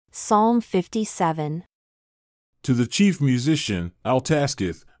Psalm 57. To the chief musician,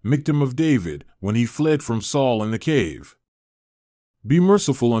 Altasketh, Michtam of David, when he fled from Saul in the cave. Be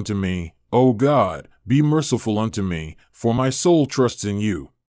merciful unto me, O God, be merciful unto me, for my soul trusts in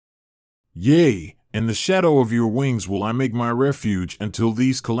you. Yea, in the shadow of your wings will I make my refuge until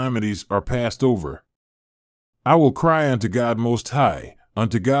these calamities are passed over. I will cry unto God Most High,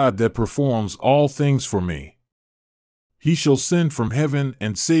 unto God that performs all things for me. He shall send from heaven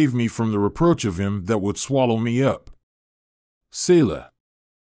and save me from the reproach of him that would swallow me up. Selah.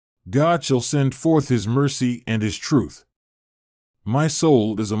 God shall send forth his mercy and his truth. My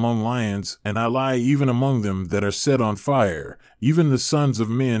soul is among lions, and I lie even among them that are set on fire, even the sons of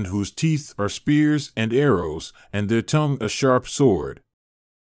men whose teeth are spears and arrows, and their tongue a sharp sword.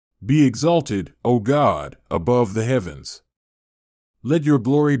 Be exalted, O God, above the heavens. Let your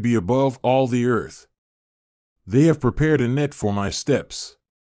glory be above all the earth. They have prepared a net for my steps.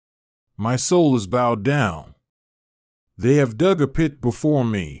 My soul is bowed down. They have dug a pit before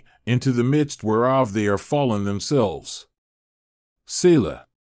me, into the midst whereof they are fallen themselves. Selah.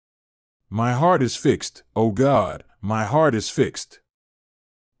 My heart is fixed, O God, my heart is fixed.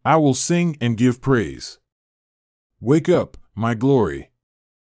 I will sing and give praise. Wake up, my glory.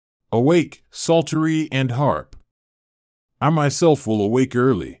 Awake, psaltery and harp. I myself will awake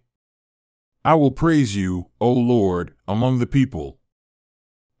early. I will praise you, O Lord, among the people.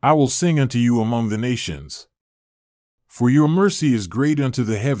 I will sing unto you among the nations. For your mercy is great unto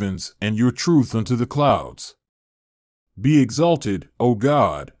the heavens, and your truth unto the clouds. Be exalted, O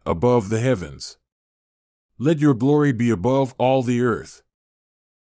God, above the heavens. Let your glory be above all the earth.